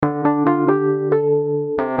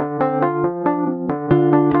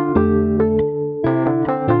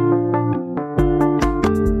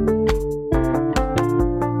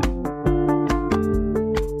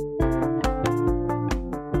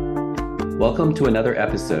Welcome to another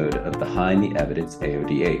episode of Behind the Evidence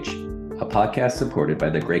AODH, a podcast supported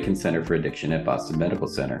by the Grayken Center for Addiction at Boston Medical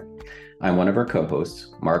Center. I'm one of our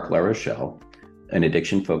co-hosts, Mark LaRochelle, an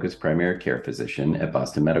addiction-focused primary care physician at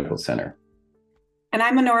Boston Medical Center. And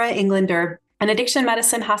I'm Honora Englander, an addiction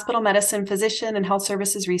medicine, hospital medicine physician and health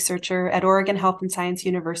services researcher at Oregon Health and Science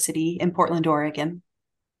University in Portland, Oregon.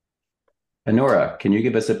 Honora, can you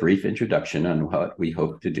give us a brief introduction on what we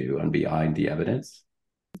hope to do on Behind the Evidence?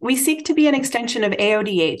 We seek to be an extension of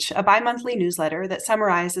AODH, a bi-monthly newsletter that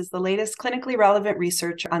summarizes the latest clinically relevant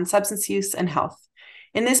research on substance use and health.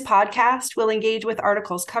 In this podcast, we'll engage with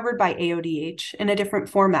articles covered by AODH in a different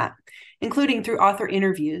format, including through author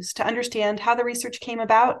interviews, to understand how the research came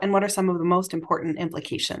about and what are some of the most important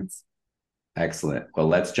implications. Excellent. Well,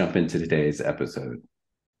 let's jump into today's episode.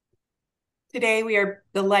 Today, we are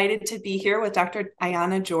delighted to be here with Dr.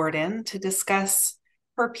 Ayana Jordan to discuss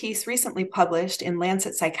her piece recently published in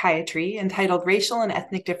Lancet Psychiatry entitled Racial and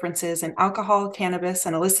Ethnic Differences in Alcohol, Cannabis,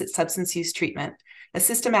 and Illicit Substance Use Treatment, a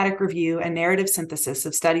systematic review and narrative synthesis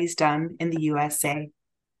of studies done in the USA.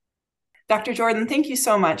 Dr. Jordan, thank you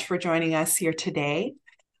so much for joining us here today.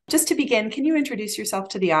 Just to begin, can you introduce yourself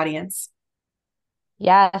to the audience?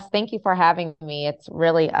 Yes, thank you for having me. It's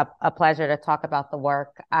really a pleasure to talk about the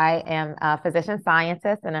work. I am a physician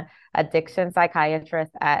scientist and an addiction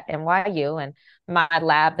psychiatrist at NYU, and my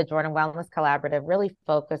lab, the Jordan Wellness Collaborative, really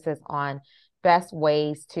focuses on best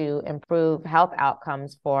ways to improve health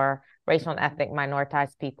outcomes for racial and ethnic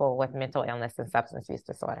minoritized people with mental illness and substance use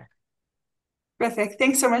disorder. Terrific.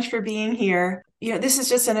 Thanks so much for being here. This is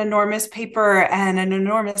just an enormous paper and an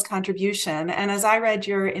enormous contribution. And as I read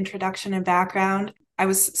your introduction and background, I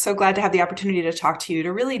was so glad to have the opportunity to talk to you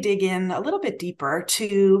to really dig in a little bit deeper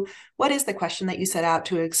to what is the question that you set out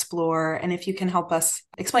to explore, and if you can help us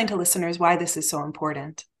explain to listeners why this is so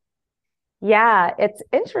important. Yeah, it's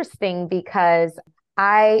interesting because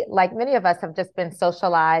I, like many of us, have just been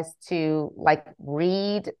socialized to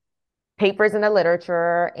read papers in the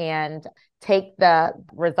literature and take the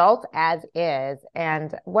results as is.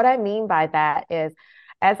 And what I mean by that is,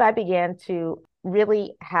 as I began to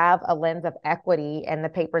really have a lens of equity in the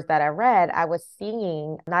papers that I read, I was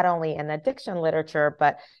seeing not only in addiction literature,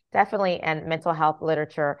 but definitely in mental health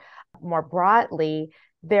literature more broadly,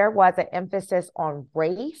 there was an emphasis on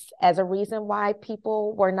race as a reason why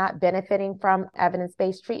people were not benefiting from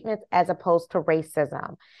evidence-based treatments as opposed to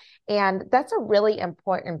racism. And that's a really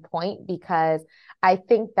important point because I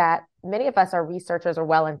think that many of us are researchers or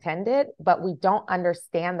well-intended, but we don't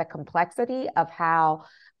understand the complexity of how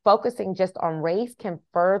focusing just on race can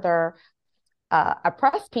further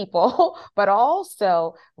oppress people, but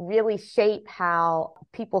also really shape how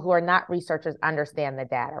people who are not researchers understand the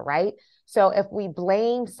data, right? So if we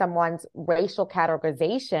blame someone's racial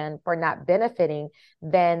categorization for not benefiting,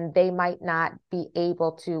 then they might not be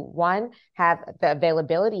able to, one, have the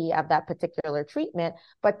availability of that particular treatment,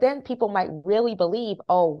 but then people might really believe,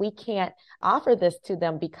 oh, we can't offer this to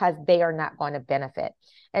them because they are not going to benefit.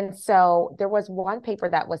 And so there was one paper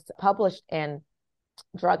that was published in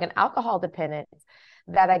Drug and Alcohol Dependence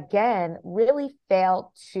that, again, really failed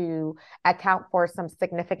to account for some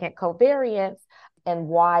significant covariance and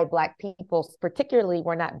why Black people particularly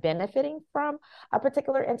were not benefiting from a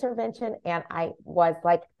particular intervention. And I was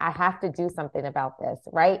like, I have to do something about this,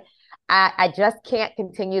 right? I just can't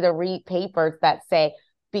continue to read papers that say,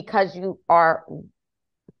 because you are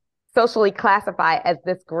socially classified as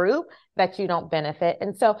this group, that you don't benefit.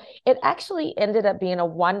 And so it actually ended up being a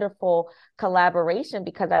wonderful collaboration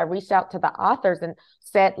because I reached out to the authors and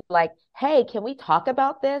said, hey, can we talk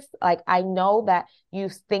about this? I know that you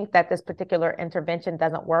think that this particular intervention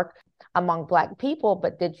doesn't work among Black people,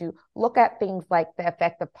 but did you look at things like the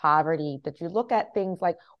effect of poverty? Did you look at things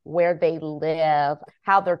like where they live,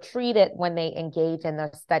 how they're treated when they engage in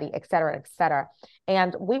the study, et cetera, et cetera?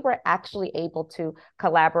 And we were actually able to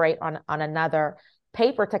collaborate on another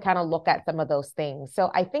paper to kind of look at some of those things. So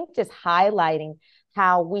I think just highlighting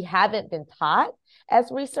how we haven't been taught as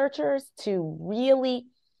researchers to really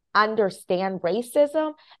understand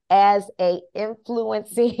racism as a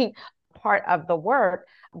influencing part of the work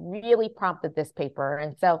really prompted this paper.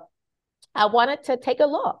 And so I wanted to take a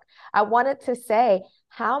look. I wanted to say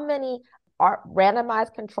how many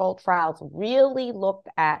randomized controlled trials really looked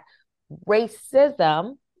at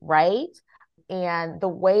racism, right? And the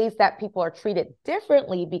ways that people are treated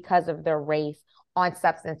differently because of their race on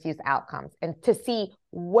substance use outcomes, and to see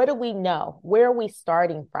what do we know, where are we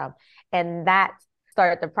starting from? And that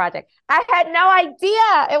started the project. I had no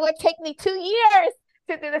idea it would take me 2 years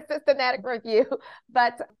to do the systematic review,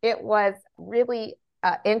 but it was really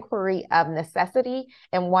inquiry of necessity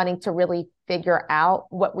and wanting to really figure out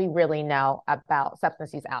what we really know about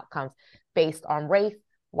substance use outcomes based on race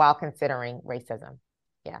while considering racism.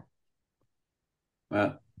 Yeah.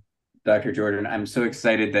 Well, Dr. Jordan, I'm so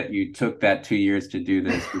excited that you took that 2 years to do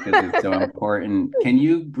this because it's so important. Can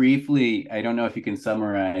you briefly, I don't know if you can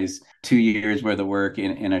summarize 2 years worth of work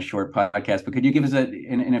in a short podcast, but could you give us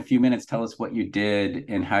in a few minutes, tell us what you did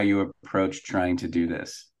and how you approached trying to do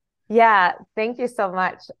this? Yeah, thank you so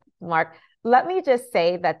much, Mark. Let me just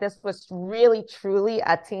say that this was really, truly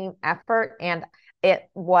a team effort, and it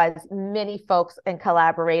was many folks and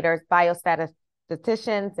collaborators,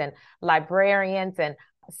 biostatisticians and librarians and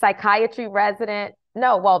psychiatry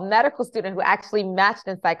medical student who actually matched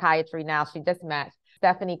in psychiatry now. She just matched.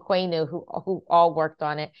 Stephanie Quaynu, who all worked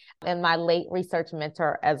on it, and my late research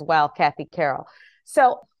mentor as well, Kathy Carroll.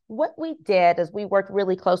 So what we did is we worked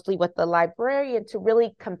really closely with the librarian to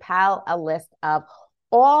really compile a list of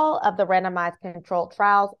all of the randomized controlled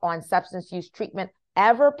trials on substance use treatment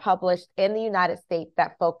ever published in the United States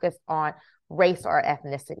that focused on race or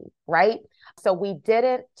ethnicity, right? So we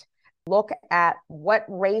didn't look at what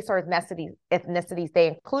race or ethnicities they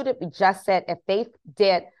included. We just said if they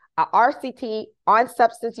did a RCT on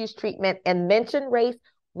substance use treatment and mentioned race,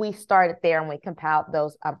 we started there and we compiled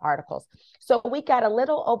those articles. So we got a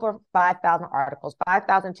little over 5,000 articles,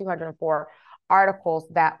 5,204 articles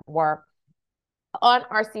that were on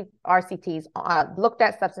RCTs, looked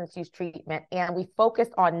at substance use treatment, and we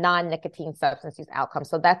focused on non-nicotine substance use outcomes.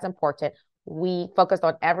 So that's important. We focused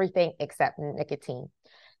on everything except nicotine.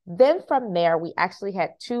 Then from there, we actually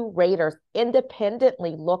had two raters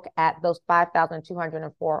independently look at those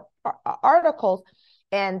 5,204 articles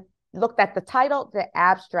and looked at the title, the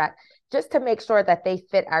abstract, just to make sure that they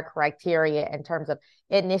fit our criteria in terms of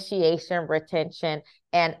initiation, retention,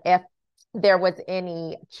 and if there was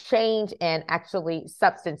any change in actually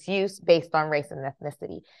substance use based on race and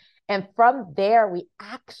ethnicity. And from there, we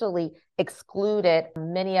actually excluded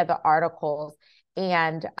many of the articles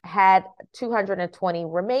and had 220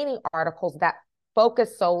 remaining articles that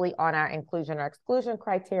focused solely on our inclusion or exclusion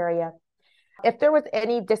criteria. If there was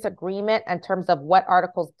any disagreement in terms of what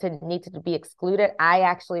articles needed to be excluded, I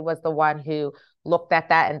actually was the one who looked at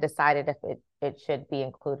that and decided if it should be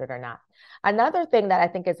included or not. Another thing that I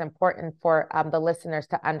think is important for the listeners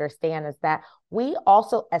to understand is that we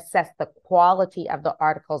also assess the quality of the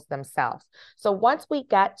articles themselves. So once we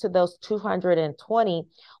got to those 220,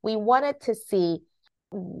 we wanted to see,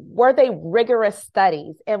 were they rigorous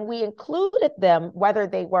studies? And we included them whether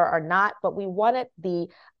they were or not, but we wanted the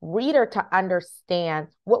reader to understand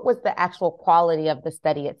what was the actual quality of the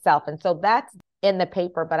study itself. And so that's in the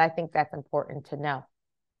paper, but I think that's important to know.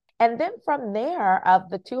 And then from there, of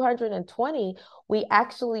the 220, we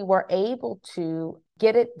actually were able to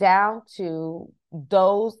get it down to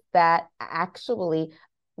those that actually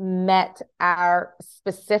met our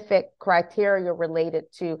specific criteria related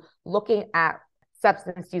to looking at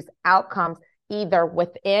substance use outcomes, either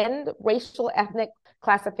within racial ethnic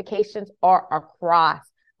classifications or across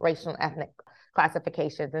racial ethnic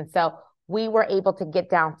classifications. And so we were able to get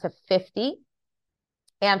down to 50.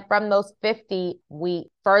 And from those 50, we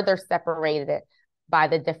further separated it by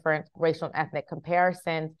the different racial and ethnic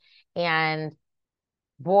comparisons. And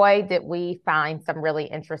boy, did we find some really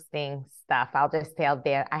interesting stuff. I'll just tell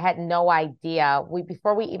Dan, I had no idea.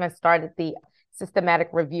 Before we even started the systematic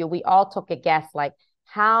review, we all took a guess, like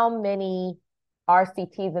how many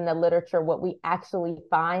RCTs in the literature would we actually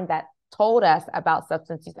find that told us about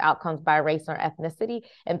substance use outcomes by race or ethnicity.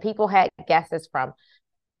 And people had guesses from,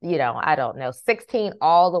 I don't know, 16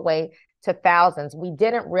 all the way to thousands. We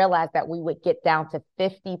didn't realize that we would get down to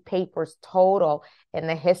 50 papers total in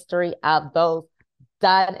the history of those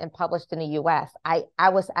done and published in the US. I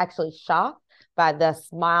was actually shocked by the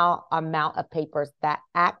small amount of papers that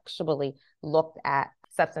actually looked at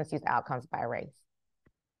substance use outcomes by race.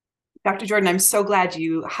 Dr. Jordan, I'm so glad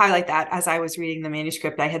you highlight that. As I was reading the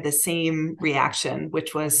manuscript, I had the same reaction,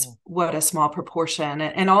 which was what a small proportion.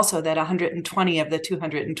 And also that 120 of the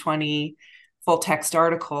 220 full text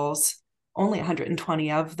articles, only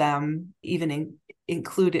 120 of them even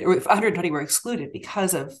included, or 120 were excluded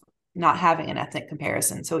because of not having an ethnic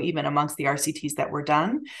comparison. So even amongst the RCTs that were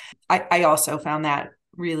done, I also found that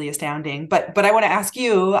really astounding. But I want to ask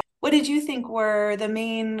you, what did you think were the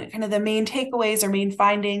main takeaways or main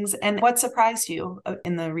findings, and what surprised you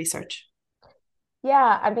in the research?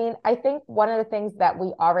 Yeah, I mean, I think one of the things that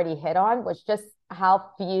we already hit on was just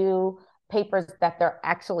how few papers that there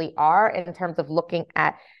actually are in terms of looking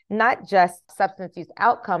at not just substance use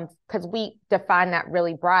outcomes, because we define that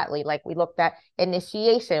really broadly. Like we looked at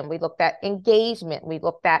initiation, we looked at engagement, we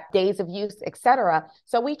looked at days of use, et cetera.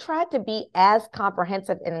 So we tried to be as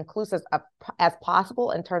comprehensive and inclusive as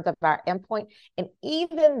possible in terms of our endpoint. And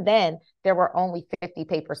even then, there were only 50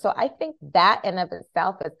 papers. So I think that in of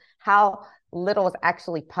itself is how little is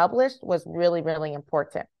actually published was really, really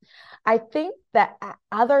important. I think that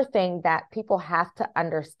other thing that people have to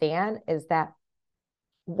understand is that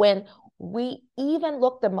when we even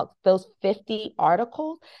looked at those 50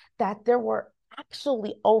 articles, that there were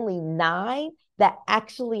actually only 9 that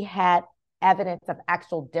actually had evidence of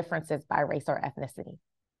actual differences by race or ethnicity,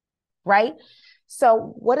 right?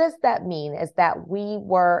 So what does that mean is that we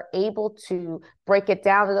were able to break it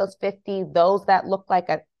down to those 50, those that looked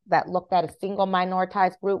at a single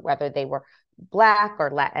minoritized group, whether they were Black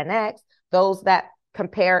or Latinx, those that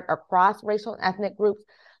compared across racial and ethnic groups.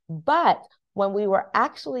 But when we were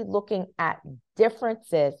actually looking at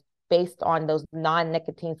differences based on those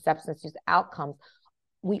non-nicotine substance use outcomes,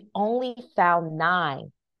 we only found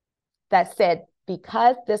 9 that said,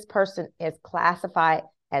 because this person is classified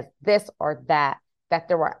as this or that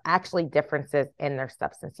there were actually differences in their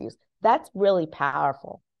substance use. That's really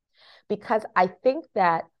powerful, because I think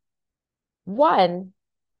that, one,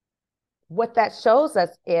 what that shows us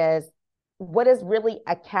is what is really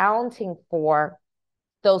accounting for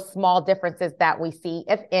those small differences that we see,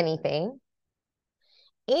 if anything.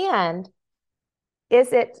 And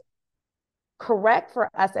is it correct for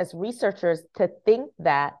us as researchers to think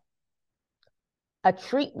that a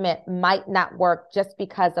treatment might not work just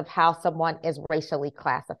because of how someone is racially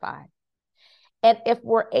classified? And if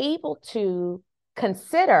we're able to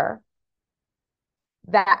consider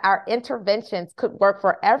that our interventions could work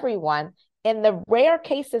for everyone, in the rare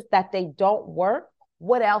cases that they don't work,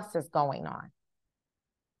 what else is going on?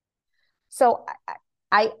 So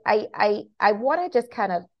I want to just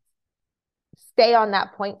kind of stay on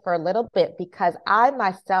that point for a little bit, because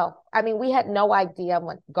we had no idea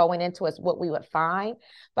when going into it what we would find,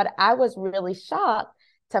 but I was really shocked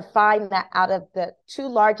to find that out of the 2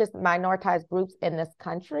 largest minoritized groups in this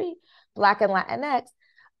country, Black and Latinx,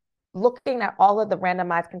 looking at all of the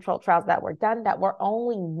randomized controlled trials that were done, that were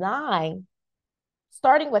only 9,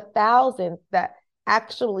 starting with thousands, that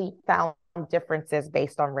actually found differences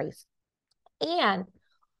based on race. And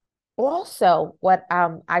also, what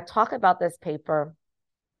I talk about this paper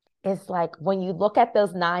is, like, when you look at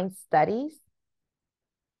those 9 studies,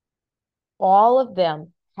 all of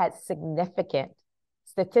them had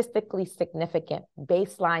statistically significant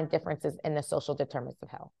baseline differences in the social determinants of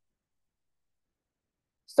health.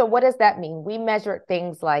 So what does that mean? We measured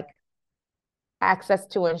things like access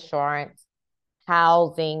to insurance,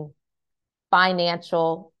 housing,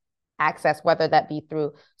 financial access, whether that be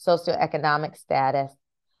through socioeconomic status.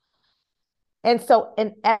 And so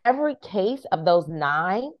in every case of those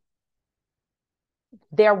 9,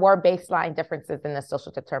 there were baseline differences in the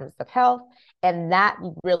social determinants of health. And that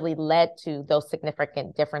really led to those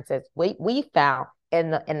significant differences we found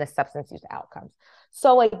in the substance use outcomes.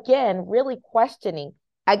 So again, really questioning,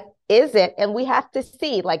 is it, and we have to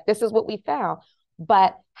see, like, this is what we found,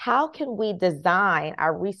 but how can we design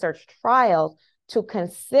our research trials to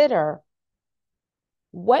consider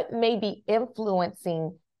what may be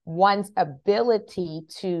influencing one's ability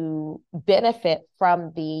to benefit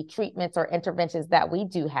from the treatments or interventions that we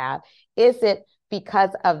do have? Is it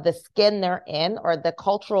because of the skin they're in or the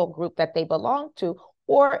cultural group that they belong to?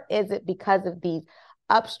 Or is it because of these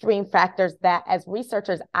upstream factors that, as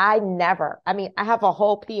researchers, I have a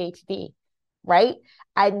whole PhD, right?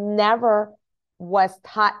 I never was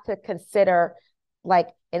taught to consider, like,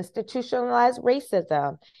 institutionalized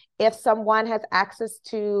racism, if someone has access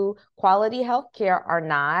to quality health care or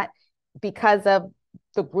not because of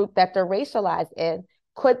the group that they're racialized in.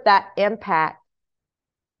 Could that impact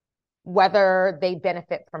whether they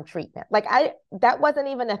benefit from treatment? Like, that wasn't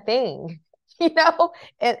even a thing, in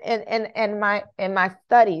my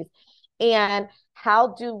studies. And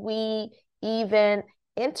how do we even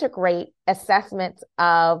integrate assessments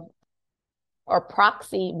of or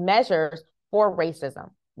proxy measures for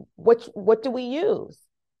racism? What do we use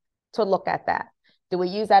to look at that? Do we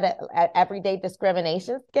use that at everyday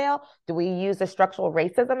discrimination scale? Do we use a structural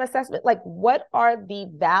racism assessment? Like, what are the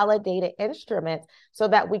validated instruments so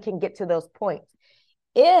that we can get to those points?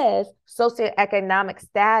 Is socioeconomic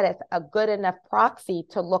status a good enough proxy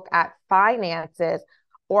to look at finances,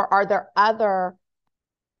 or are there other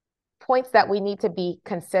points that we need to be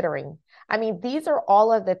considering? I mean, these are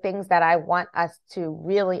all of the things that I want us to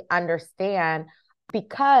really understand,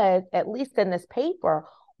 because at least in this paper,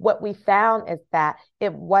 what we found is that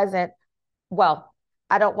it wasn't, well,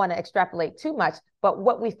 I don't want to extrapolate too much, but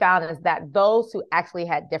what we found is that those who actually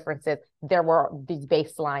had differences, there were these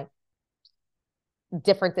baseline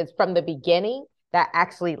differences from the beginning that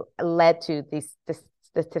actually led to these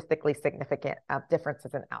statistically significant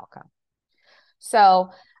differences in outcome. So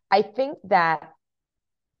I think that,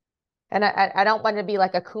 and I don't want to be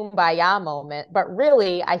like a kumbaya moment, but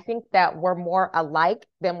really, I think that we're more alike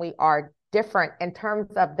than we are different in terms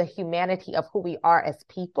of the humanity of who we are as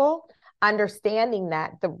people, understanding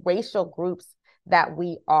that the racial groups that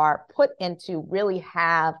we are put into really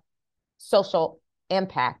have social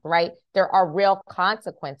impact, right? There are real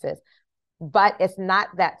consequences, but it's not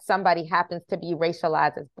that somebody happens to be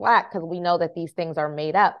racialized as Black, because we know that these things are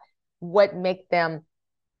made up, what make them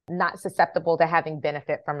not susceptible to having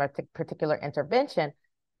benefit from a particular intervention.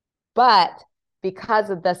 But because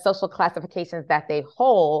of the social classifications that they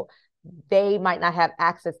hold, they might not have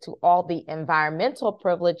access to all the environmental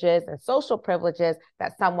privileges and social privileges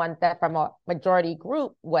that someone that from a majority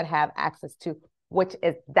group would have access to, which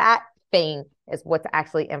is that thing is what's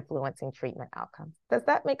actually influencing treatment outcomes. Does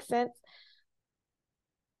that make sense?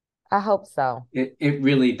 I hope so. It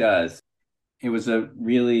really does. It was a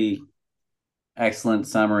really excellent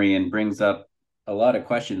summary and brings up a lot of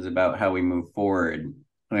questions about how we move forward.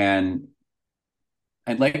 And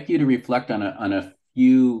I'd like you to reflect on a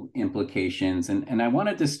few implications. And I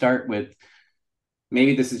wanted to start with,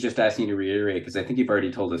 maybe this is just asking you to reiterate, because I think you've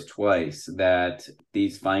already told us twice that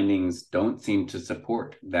these findings don't seem to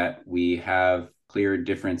support that we have clear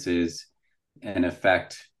differences in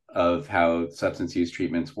effect of how substance use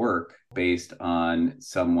treatments work based on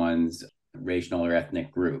someone's racial or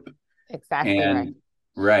ethnic group. Exactly right.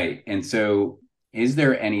 Right. And so is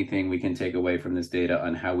there anything we can take away from this data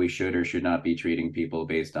on how we should or should not be treating people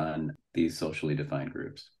based on these socially defined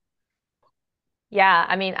groups? Yeah,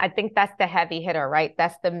 I mean, I think that's the heavy hitter, right?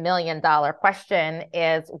 That's the $1 million question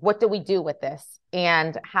is, what do we do with this?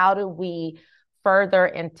 And how do we further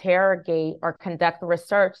interrogate or conduct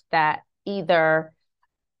research that either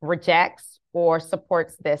rejects or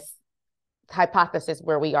supports this hypothesis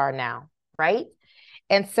where we are now, right?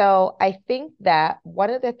 And so I think that one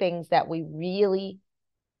of the things that we really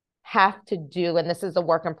have to do, and this is a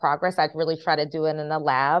work in progress, I'd really try to do it in the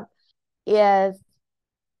lab, is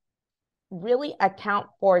really account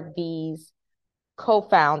for these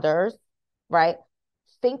co-founders, right?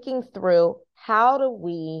 Thinking through, how do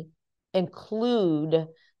we include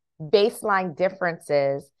baseline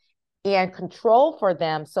differences and control for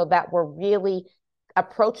them so that we're really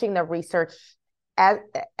approaching the research as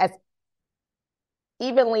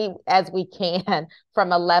evenly as we can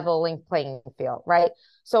from a leveling playing field, right?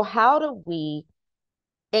 So how do we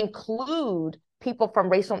include people from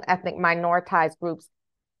racial and ethnic minoritized groups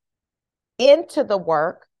into the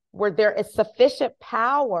work where there is sufficient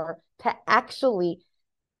power to actually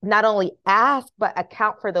not only ask, but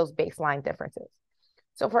account for those baseline differences?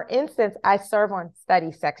 So for instance, I serve on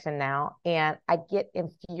study section now, and I get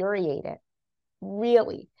infuriated,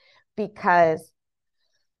 really, because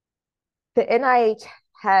the NIH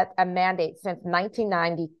had a mandate since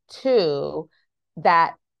 1992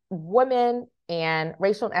 that women and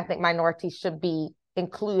racial and ethnic minorities should be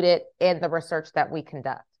included in the research that we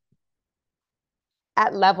conduct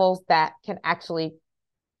at levels that can actually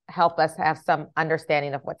help us have some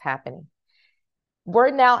understanding of what's happening.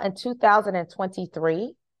 We're now in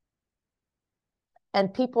 2023,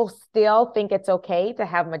 and people still think it's okay to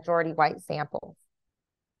have majority white samples.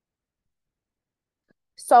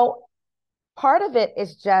 So part of it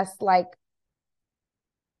is just like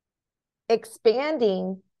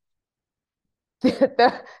expanding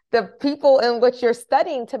the people in which you're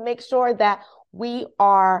studying to make sure that we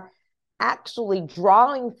are actually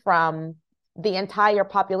drawing from the entire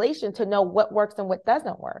population to know what works and what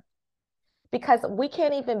doesn't work. Because we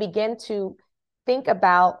can't even begin to think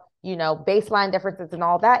about, baseline differences and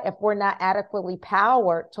all that if we're not adequately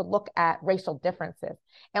powered to look at racial differences.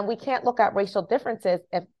 And we can't look at racial differences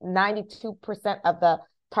if 92% of the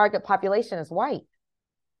target population is white.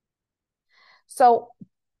 So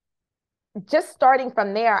just starting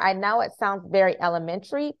from there, I know it sounds very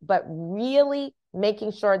elementary, but really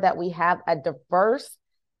making sure that we have a diverse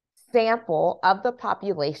sample of the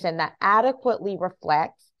population that adequately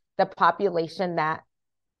reflects the population that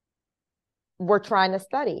we're trying to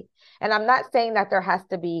study. And I'm not saying that there has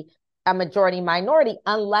to be a majority minority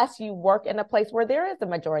unless you work in a place where there is a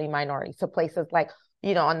majority minority. So places like,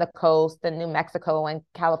 on the coast and New Mexico and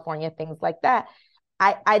California, things like that.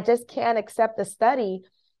 I just can't accept a study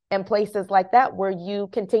in places like that where you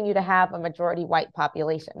continue to have a majority white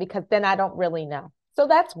population, because then I don't really know. So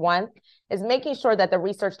that's one, is making sure that the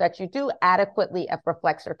research that you do adequately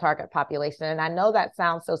reflects your target population. And I know that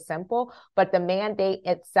sounds so simple, but the mandate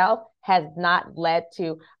itself has not led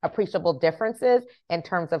to appreciable differences in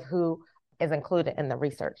terms of who is included in the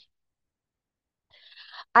research.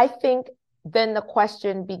 I think then the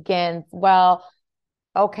question begins, well,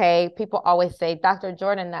 okay, people always say, Dr.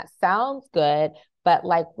 Jordan, that sounds good, but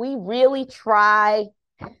like we really try.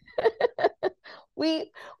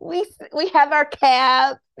 we have our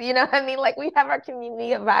cabs, you know what I mean? Like we have our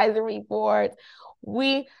community advisory boards.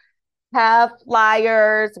 We have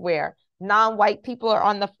flyers where non-white people are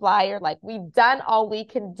on the flyer. Like we've done all we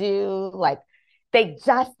can do. Like they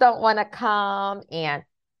just don't want to come. And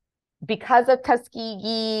because of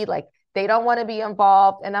Tuskegee, like they don't want to be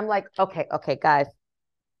involved. And I'm like, okay, guys.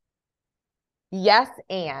 Yes,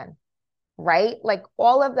 and right? Like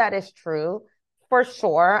all of that is true for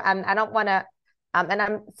sure. I don't want to, and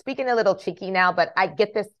I'm speaking a little cheeky now, but I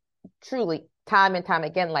get this truly time and time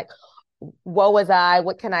again, like, woe is I,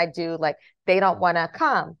 what can I do? Like they don't want to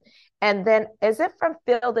come. And then is it from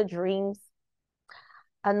Field of Dreams?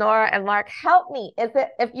 Honora and Mark, help me. Is it,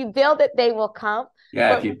 if you build it, they will come?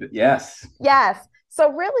 Yeah, yes. Yes.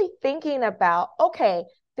 So really thinking about, okay,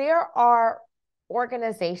 there are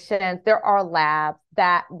organizations, there are labs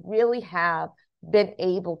that really have been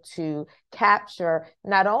able to capture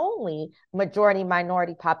not only majority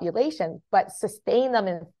minority populations, but sustain them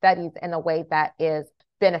in studies in a way that is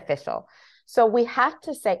beneficial. So we have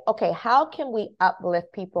to say, okay, how can we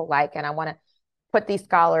uplift people like, and I want to put these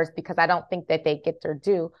scholars because I don't think that they get their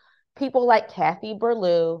due, people like Kathy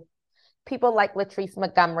Berlew, people like Latrice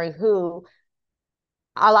Montgomery, who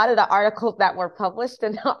a lot of the articles that were published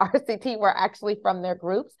in the RCT were actually from their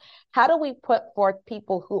groups. How do we put forth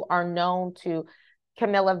people who are known to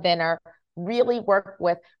Camilla Venner, really work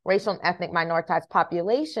with racial and ethnic minoritized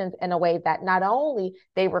populations in a way that not only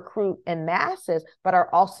they recruit in masses, but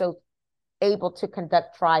are also able to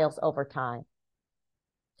conduct trials over time?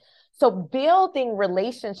 So building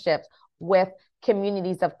relationships with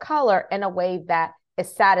communities of color in a way that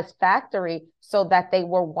is satisfactory so that they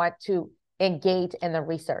will want to engage in the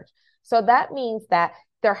research. So that means that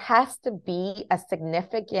there has to be a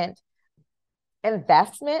significant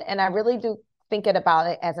investment, and I really do think about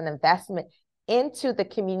it as an investment into the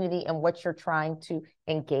community in which you're trying to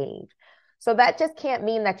engage. So that just can't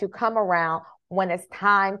mean that you come around when it's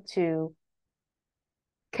time to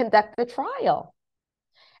conduct the trial.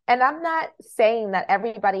 And I'm not saying that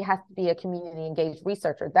everybody has to be a community engaged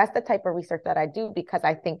researcher. That's the type of research that I do because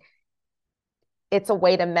I think it's a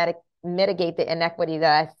way to mitigate the inequity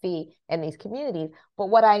that I see in these communities. But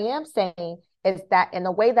what I am saying is that in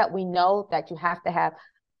the way that we know that you have to have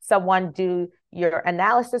someone do your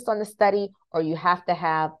analysis on the study, or you have to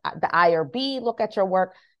have the IRB look at your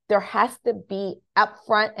work, there has to be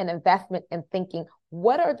upfront an investment in thinking,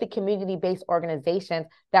 what are the community-based organizations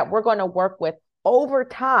that we're going to work with over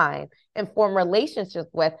time and form relationships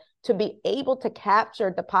with to be able to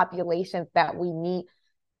capture the populations that we need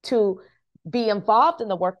to be involved in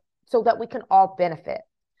the work so that we can all benefit.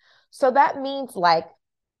 So that means like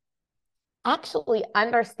actually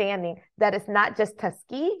understanding that it's not just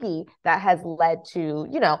Tuskegee that has led to,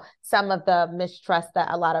 you know, some of the mistrust that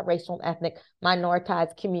a lot of racial and ethnic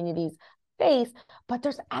minoritized communities face, but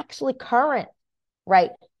there's actually current, right,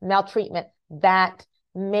 maltreatment that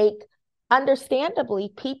make understandably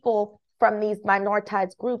people from these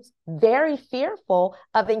minoritized groups very fearful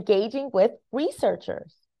of engaging with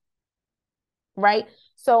researchers, right?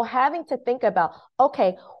 So having to think about,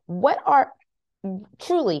 okay, what are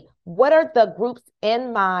the groups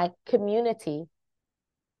in my community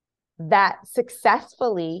that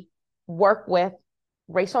successfully work with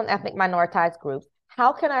racial and ethnic minoritized groups?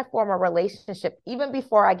 How can I form a relationship even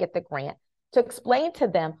before I get the grant to explain to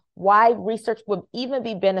them why research would even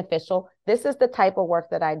be beneficial? This is the type of work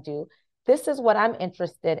that I do. This is what I'm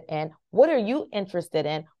interested in. What are you interested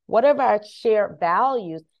in? What are our shared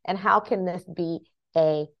values? And how can this be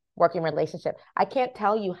a working relationship? I can't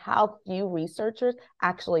tell you how few researchers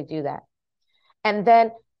actually do that. And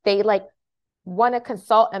then they like want to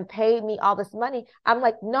consult and pay me all this money. I'm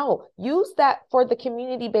like, no, use that for the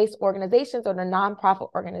community-based organizations or the nonprofit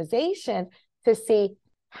organizations to see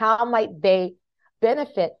how might they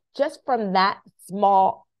benefit just from that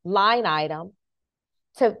small line item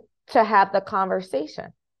to have the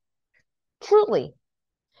conversation. Truly.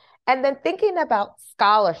 And then thinking about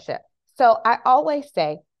scholarship. So I always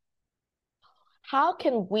say, how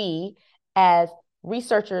can we as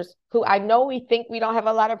researchers who I know we think we don't have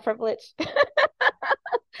a lot of privilege,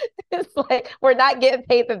 it's like we're not getting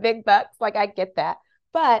paid the big bucks, like I get that,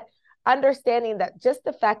 but understanding that just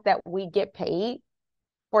the fact that we get paid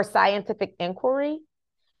for scientific inquiry,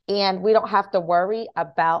 and we don't have to worry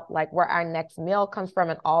about like where our next meal comes from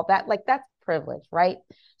and all that. Like that's privilege, right?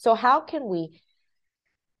 So how can we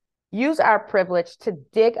use our privilege to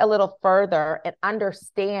dig a little further and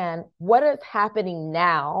understand what is happening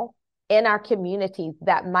now in our communities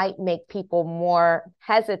that might make people more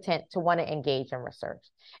hesitant to want to engage in research?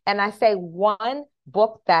 And I say one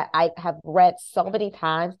book that I have read so many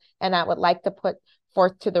times and I would like to put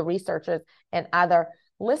forth to the researchers and other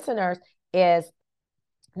listeners is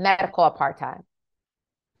Medical Apartheid.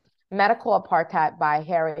 Medical Apartheid by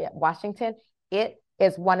Harriet Washington. It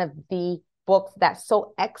is one of the books that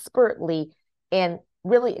so expertly and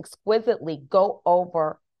really exquisitely go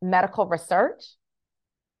over medical research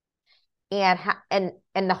and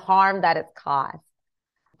the harm that it's caused.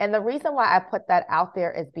 And the reason why I put that out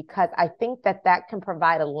there is because I think that that can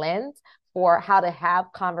provide a lens for how to have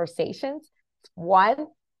conversations. One,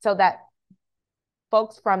 so that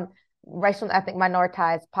folks from racial and ethnic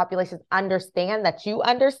minoritized populations understand that you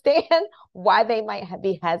understand why they might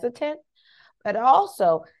be hesitant, but it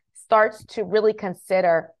also starts to really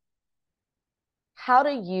consider how do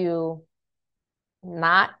you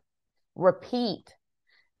not repeat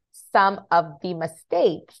some of the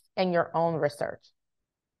mistakes in your own research.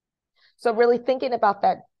 So really thinking about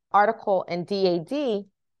that article in DAD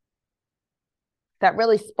that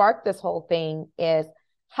really sparked this whole thing is,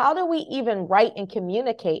 how do we even write and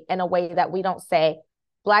communicate in a way that we don't say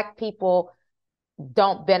Black people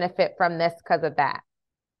don't benefit from this because of that,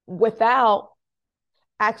 without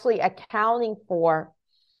actually accounting for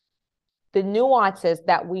the nuances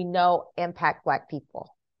that we know impact Black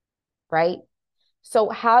people, right? So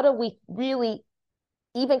how do we really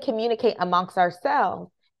even communicate amongst ourselves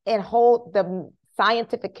and hold the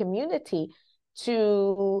scientific community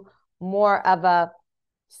to more of a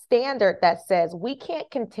standard that says we can't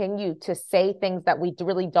continue to say things that we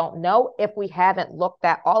really don't know if we haven't looked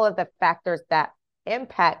at all of the factors that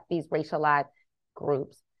impact these racialized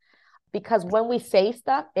groups. Because when we say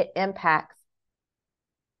stuff, it impacts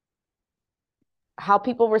how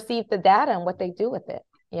people receive the data and what they do with it.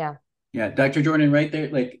 Yeah. Yeah, Dr. Jordan, right there,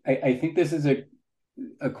 like I think this is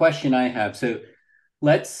a question I have. So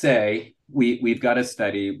let's say we've got a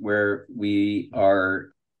study where we've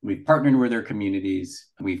partnered with our communities.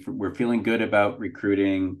 We're feeling good about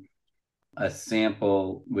recruiting a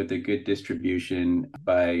sample with a good distribution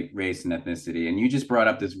by race and ethnicity. And you just brought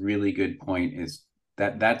up this really good point, is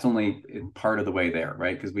that's only part of the way there,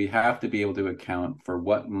 right? Because we have to be able to account for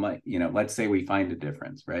what might, let's say we find a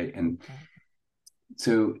difference, right? And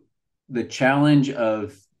so the challenge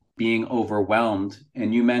of being overwhelmed,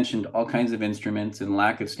 and you mentioned all kinds of instruments and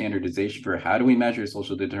lack of standardization for how do we measure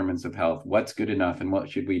social determinants of health, what's good enough and what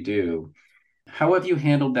should we do? How have you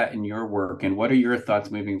handled that in your work, and what are your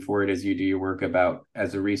thoughts moving forward as you do your work about,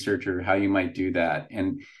 as a researcher, how you might do that?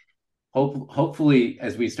 And hopefully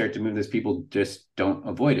as we start to move this, people just don't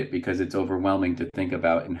avoid it because it's overwhelming to think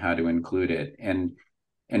about and how to include it. And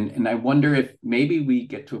I wonder if maybe we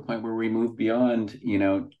get to a point where we move beyond,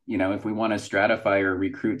 if we want to stratify or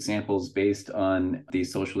recruit samples based on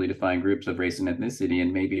these socially defined groups of race and ethnicity,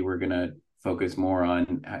 and maybe we're going to focus more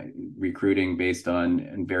on recruiting based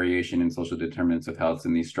on variation in social determinants of health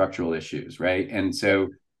and these structural issues, right? And so,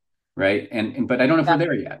 right, but I don't know if we're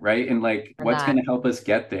there yet, right? And like, what's going to help us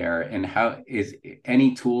get there, and how is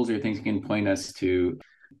any tools or things you can point us to?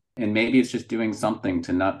 And maybe it's just doing something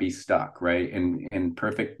to not be stuck, right? And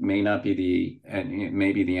perfect may not be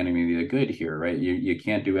maybe the enemy of the good here, right? You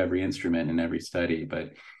can't do every instrument in every study,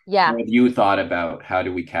 but yeah, what have you thought about how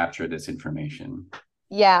do we capture this information?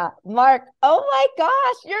 Yeah, Mark. Oh my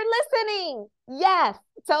gosh, you're listening. Yes.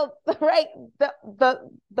 So right,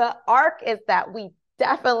 the arc is that we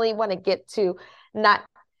definitely want to get to not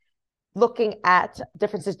looking at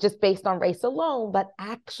differences just based on race alone, but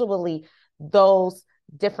actually those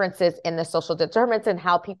differences in the social determinants and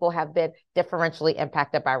how people have been differentially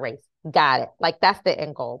impacted by race. Got it. Like that's the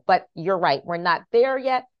end goal. But you're right. We're not there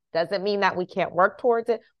yet. Doesn't mean that we can't work towards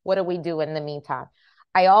it. What do we do in the meantime?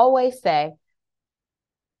 I always say,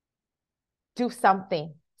 do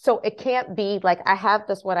something. So it can't be like, I have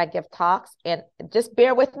this when I give talks, and just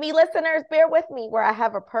bear with me, listeners, bear with me, where I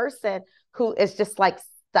have a person who is just like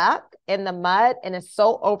stuck in the mud and is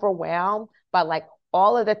so overwhelmed by like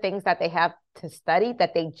all of the things that they have to study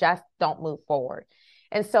that they just don't move forward.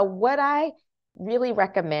 And so what I really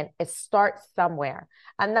recommend is start somewhere.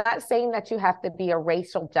 I'm not saying that you have to be a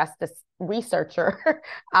racial justice researcher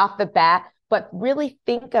off the bat, but really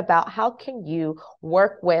think about how can you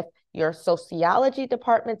work with your sociology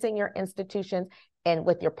departments in your institutions and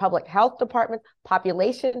with your public health departments,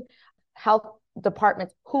 population health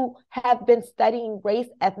departments who have been studying race,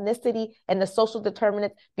 ethnicity, and the social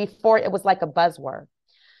determinants before it was like a buzzword.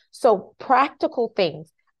 So practical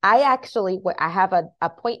things. I have an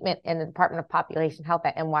appointment in the Department of Population Health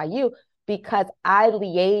at NYU because I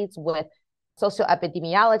liaise with social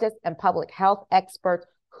epidemiologists and public health experts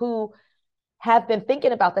who have been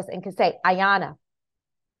thinking about this and can say, Ayana,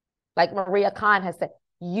 like Maria Khan has said,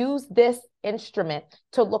 use this instrument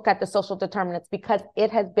to look at the social determinants because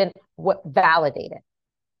it has been validated.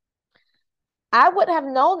 I wouldn't have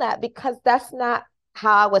known that because that's not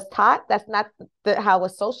how I was taught. That's not how I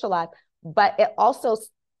was socialized. But it also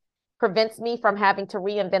prevents me from having to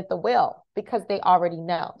reinvent the wheel because they already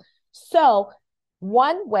know. So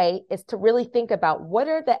one way is to really think about what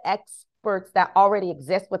are the experts that already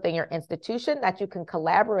exist within your institution that you can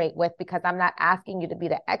collaborate with, because I'm not asking you to be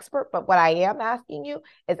the expert, but what I am asking you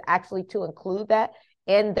is actually to include that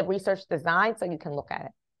in the research design so you can look at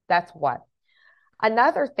it. That's one.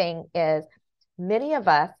 Another thing is many of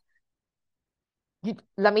us,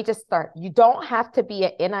 let me just start. You don't have to be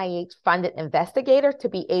an NIH-funded investigator to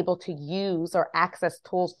be able to use or access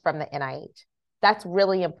tools from the NIH. That's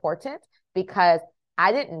really important because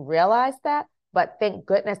I didn't realize that, but thank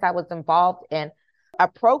goodness I was involved in a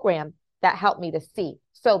program that helped me to see.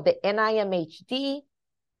 So the NIMHD,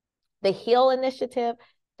 the HEAL initiative,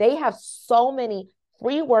 they have so many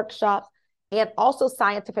free workshops and also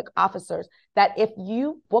scientific officers that if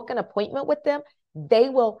you book an appointment with them, they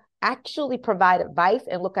will actually provide advice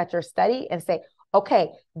and look at your study and say, okay,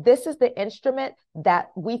 this is the instrument that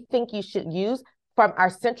we think you should use from our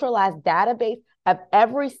centralized database of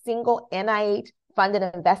every single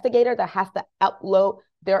NIH-funded investigator that has to upload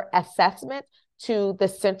their assessment to the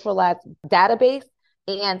centralized database.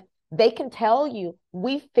 And they can tell you,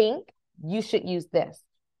 we think you should use this.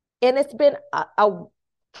 And it's been a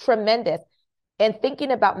tremendous. And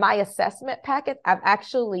thinking about my assessment packet, I've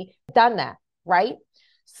actually done that, right?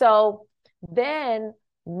 So then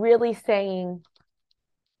really saying,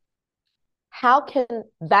 how can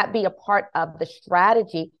that be a part of the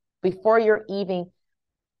strategy before you're even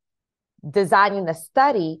designing the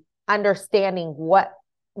study, understanding what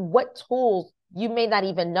tools you may not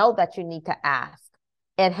even know that you need to ask,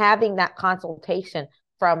 and having that consultation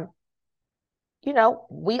from,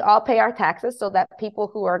 we all pay our taxes so that people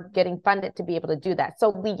who are getting funded to be able to do that.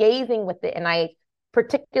 So liaising with the NIH,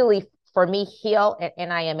 particularly for me, HEAL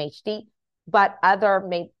and NIMHD, but other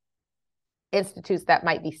institutes that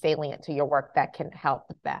might be salient to your work that can help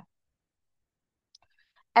with that.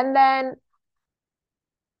 And then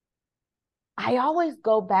I always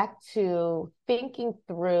go back to thinking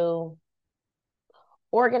through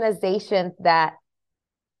organizations that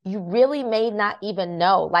you really may not even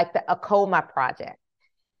know, like the ACOMA project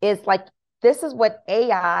is like, this is what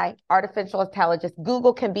AI, artificial intelligence,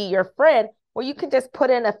 Google can be your friend, where you can just put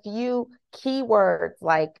in a few keywords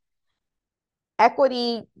like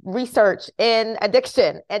equity research in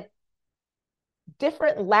addiction, and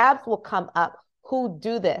different labs will come up who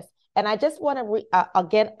do this. And I just want to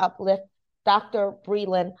again uplift Dr.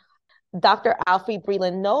 Alfie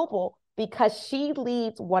Breland Noble, because she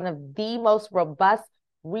leads one of the most robust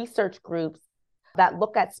research groups that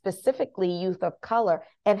look at specifically youth of color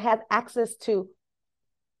and has access to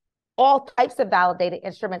all types of validated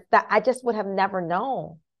instruments that I just would have never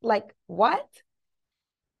known. Like, what?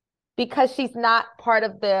 Because she's not part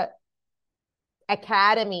of the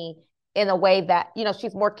academy in a way that,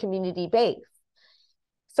 she's more community-based.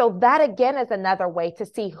 So that, again, is another way to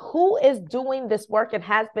see who is doing this work and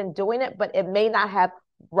has been doing it, but it may not have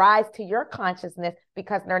rise to your consciousness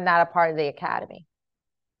because they're not a part of the academy.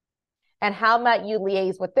 And how might you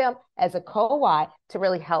liaise with them as a co-I to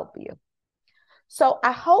really help you? So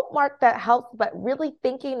I hope, Mark, that helps, but really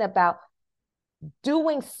thinking about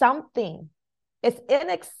doing something.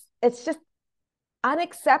 It's just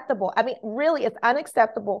unacceptable. I mean, really, it's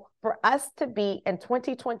unacceptable for us to be in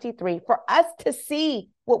 2023, for us to see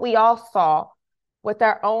what we all saw with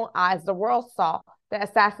our own eyes, the world saw, the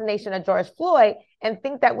assassination of George Floyd, and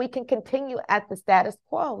think that we can continue at the status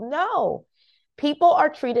quo. No. People are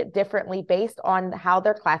treated differently based on how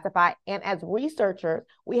they're classified. And as researchers,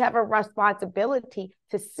 we have a responsibility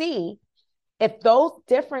to see if those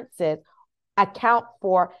differences account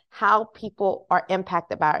for how people are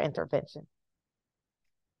impacted by our intervention.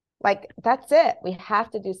 Like, that's it. We have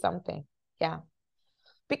to do something. Yeah.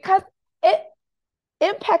 Because it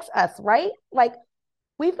impacts us, right? Like,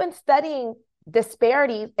 we've been studying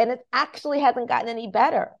disparities and it actually hasn't gotten any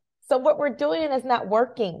better. So what we're doing is not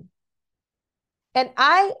working. And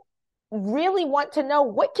I really want to know,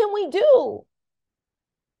 what can we do?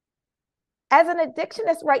 As an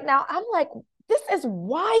addictionist right now, I'm like, This is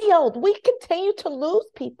wild. We continue to lose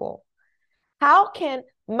people. How can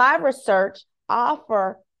my research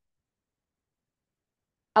offer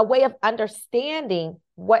a way of understanding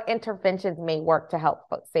what interventions may work to help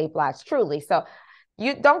save lives truly? So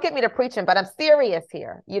you don't get me to preaching, but I'm serious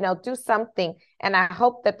here. Do something. And I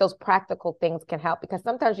hope that those practical things can help, because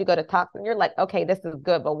sometimes you go to talks and you're like, okay, this is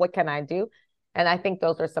good, but what can I do? And I think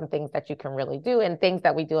those are some things that you can really do, and things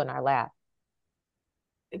that we do in our lab.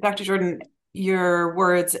 Dr. Jordan, your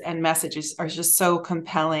words and messages are just so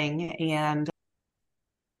compelling and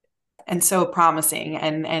so promising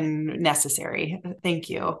and necessary. Thank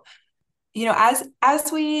you.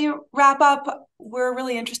 As we wrap up, we're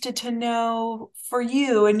really interested to know, for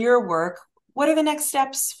you and your work, what are the next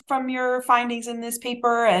steps from your findings in this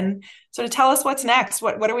paper, and sort of tell us what's next.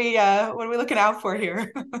 What are we looking out for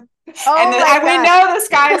here? And we know the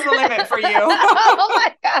sky is the limit for you. Oh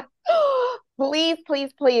my God. Please,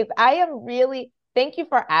 please, please. Thank you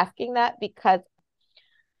for asking that, because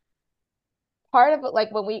part of it, like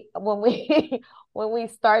when we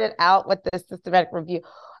started out with this systematic review,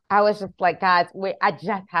 I was just like, guys, I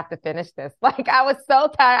just have to finish this. Like, I was so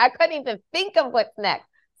tired. I couldn't even think of what's next.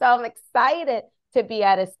 So I'm excited to be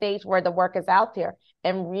at a stage where the work is out there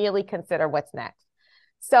and really consider what's next.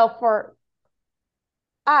 So for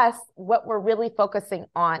us, what we're really focusing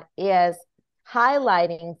on is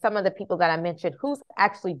highlighting some of the people that I mentioned who's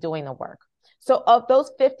actually doing the work. So of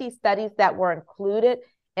those 50 studies that were included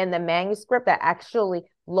in the manuscript that actually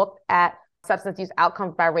looked at substance use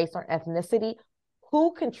outcomes by race or ethnicity,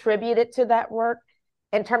 who contributed to that work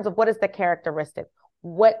in terms of what is the characteristic,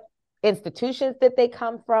 what institutions did they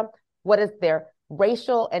come from, what is their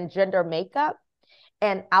racial and gender makeup.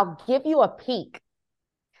 And I'll give you a peek.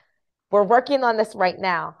 We're working on this right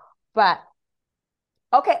now, but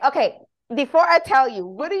okay. Before I tell you,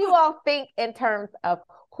 what do you all think in terms of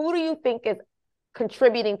who do you think is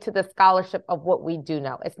contributing to the scholarship of what we do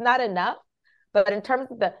know? It's not enough, but in terms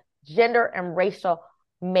of the gender and racial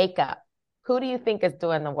makeup, who do you think is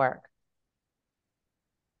doing the work?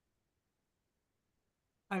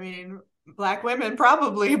 I mean, Black women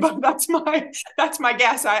probably, but that's my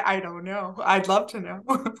guess. I don't know. I'd love to know.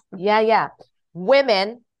 Yeah.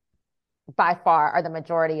 Women by far are the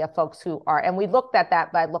majority of folks who are, and we looked at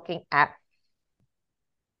that by looking at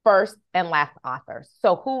first and last authors.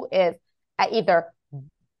 So who is either,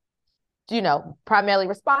 primarily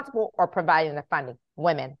responsible or providing the funding?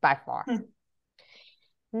 Women by far.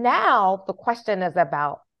 Now the question is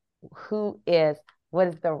about what is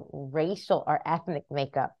the racial or ethnic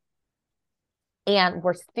makeup? And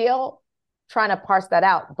we're still trying to parse that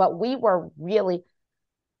out, but we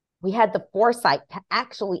had the foresight to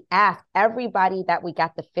actually ask everybody that we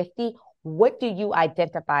got the 50, what do you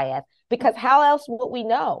identify as? Because how else would we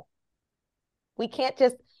know? We can't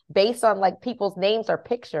just base on like people's names or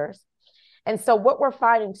pictures. And so what we're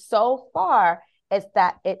finding so far is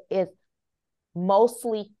that it is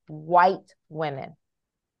mostly white women.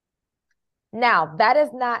 Now,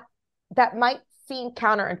 that might seem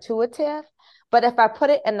counterintuitive, but if I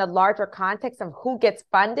put it in the larger context of who gets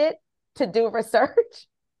funded to do research,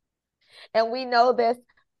 and we know this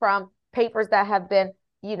from papers that have been,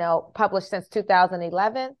 published since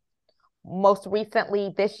 2011, most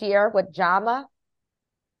recently this year with JAMA,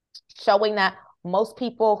 showing that most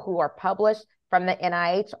people who are published from the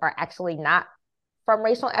NIH are actually not from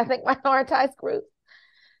racial and ethnic minoritized groups.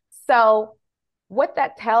 So what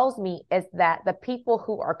that tells me is that the people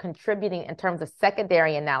who are contributing in terms of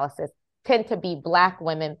secondary analysis tend to be Black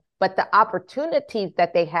women, but the opportunities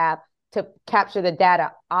that they have to capture the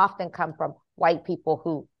data often come from white people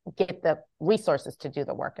who get the resources to do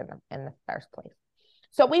the work in the first place.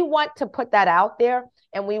 So we want to put that out there,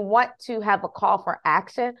 and we want to have a call for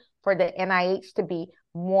action for the NIH to be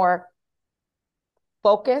more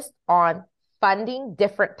focused on funding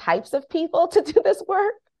different types of people to do this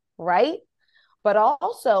work, right? But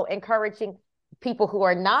also encouraging people who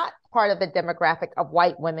are not part of the demographic of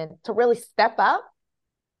white women to really step up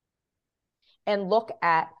and look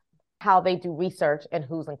at how they do research and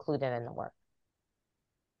who's included in the work.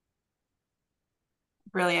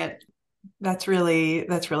 Brilliant. That's really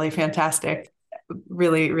fantastic.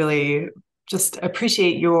 Really, really just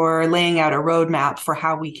appreciate your laying out a roadmap for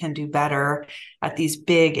how we can do better at these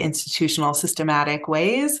big institutional systematic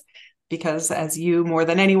ways, because as you more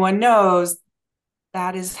than anyone knows,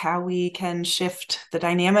 that is how we can shift the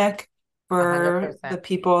dynamic for 100%. The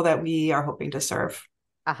people that we are hoping to serve.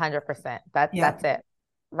 100%. That's it.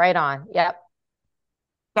 Right on. Yep.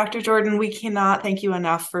 Dr. Jordan, we cannot thank you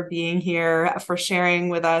enough for being here, for sharing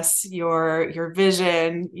with us your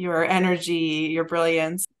vision, your energy, your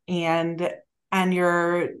brilliance, and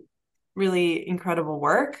your really incredible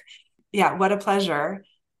work. Yeah, what a pleasure.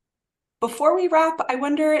 Before we wrap, I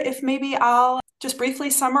wonder if maybe I'll just briefly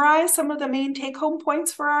summarize some of the main take-home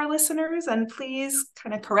points for our listeners, and please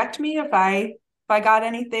kind of correct me if I got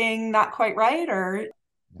anything not quite right or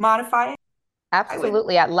modify it.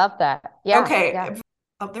 Absolutely. I'd love that. Yeah. Okay. Yeah.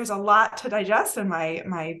 There's a lot to digest, and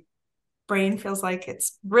my brain feels like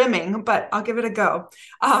it's brimming, but I'll give it a go.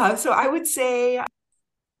 So I would say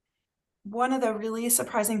one of the really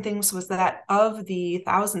surprising things was that of the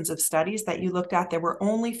thousands of studies that you looked at, there were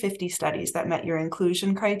only 50 studies that met your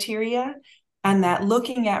inclusion criteria, and that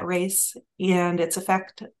looking at race and its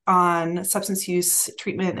effect on substance use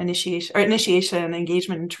treatment initiation,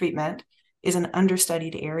 engagement, and treatment is an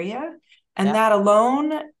understudied area. And that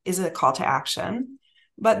alone is a call to action.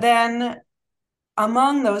 But then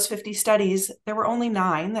among those 50 studies, there were only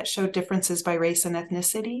 9 that showed differences by race and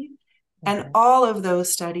ethnicity. And all of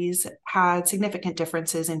those studies had significant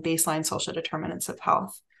differences in baseline social determinants of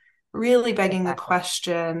health, really begging the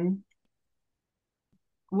question,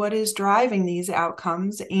 what is driving these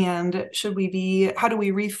outcomes? And how do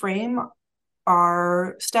we reframe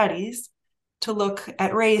our studies to look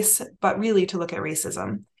at race, but really to look at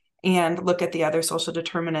racism and look at the other social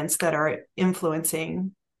determinants that are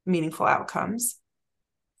influencing meaningful outcomes?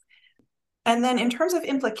 And then in terms of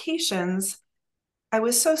implications, I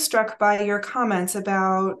was so struck by your comments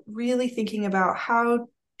about really thinking about how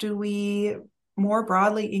do we more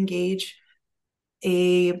broadly engage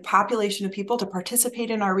a population of people to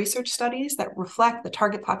participate in our research studies that reflect the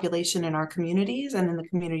target population in our communities and in the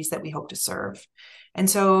communities that we hope to serve. And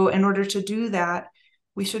so in order to do that,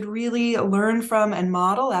 we should really learn from and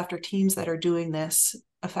model after teams that are doing this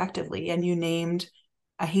effectively. And you named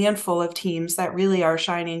a handful of teams that really are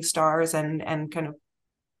shining stars and kind of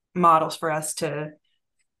models for us to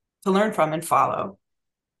learn from and follow.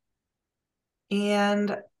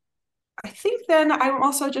 And I think then I'm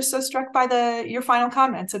also just so struck by your final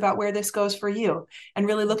comments about where this goes for you, and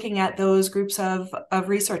really looking at those groups of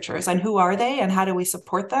researchers and who are they and how do we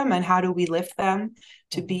support them and how do we lift them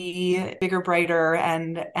to be bigger, brighter,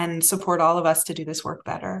 and support all of us to do this work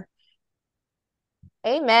better.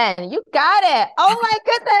 Amen. You got it. Oh my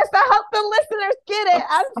goodness. I hope the listeners get it.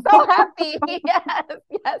 I'm so happy.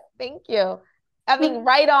 Yes. Thank you. I mean,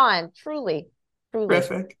 right on. Truly.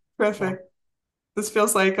 Terrific. Yeah. This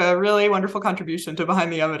feels like a really wonderful contribution to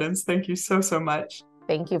Behind the Evidence. Thank you so much.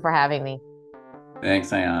 Thank you for having me. Thanks,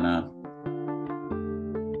 Ayana.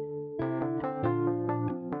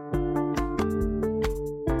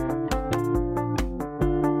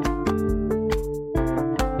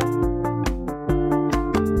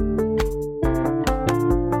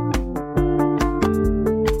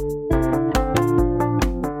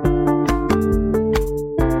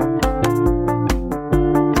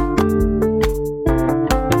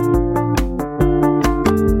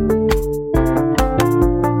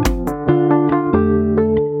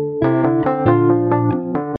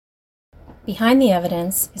 Behind the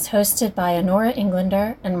Evidence is hosted by Honora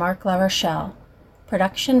Englander and Mark LaRochelle.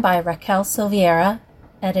 Production by Raquel Silveira.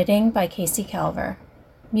 Editing by Casey Calver.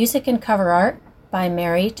 Music and cover art by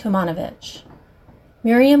Mary Tomanovich.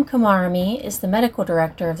 Miriam Kumarami is the medical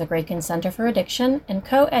director of the Graken Center for Addiction and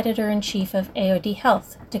co-editor-in-chief of AOD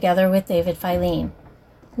Health, together with David Filene.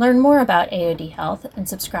 Learn more about AOD Health and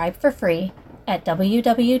subscribe for free at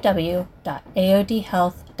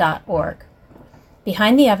www.aodhealth.org.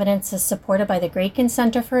 Behind the Evidence is supported by the Graken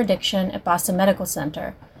Center for Addiction at Boston Medical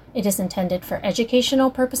Center. It is intended for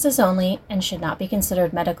educational purposes only and should not be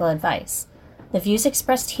considered medical advice. The views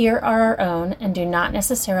expressed here are our own and do not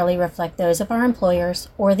necessarily reflect those of our employers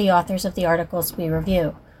or the authors of the articles we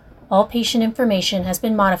review. All patient information has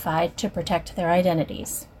been modified to protect their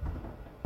identities.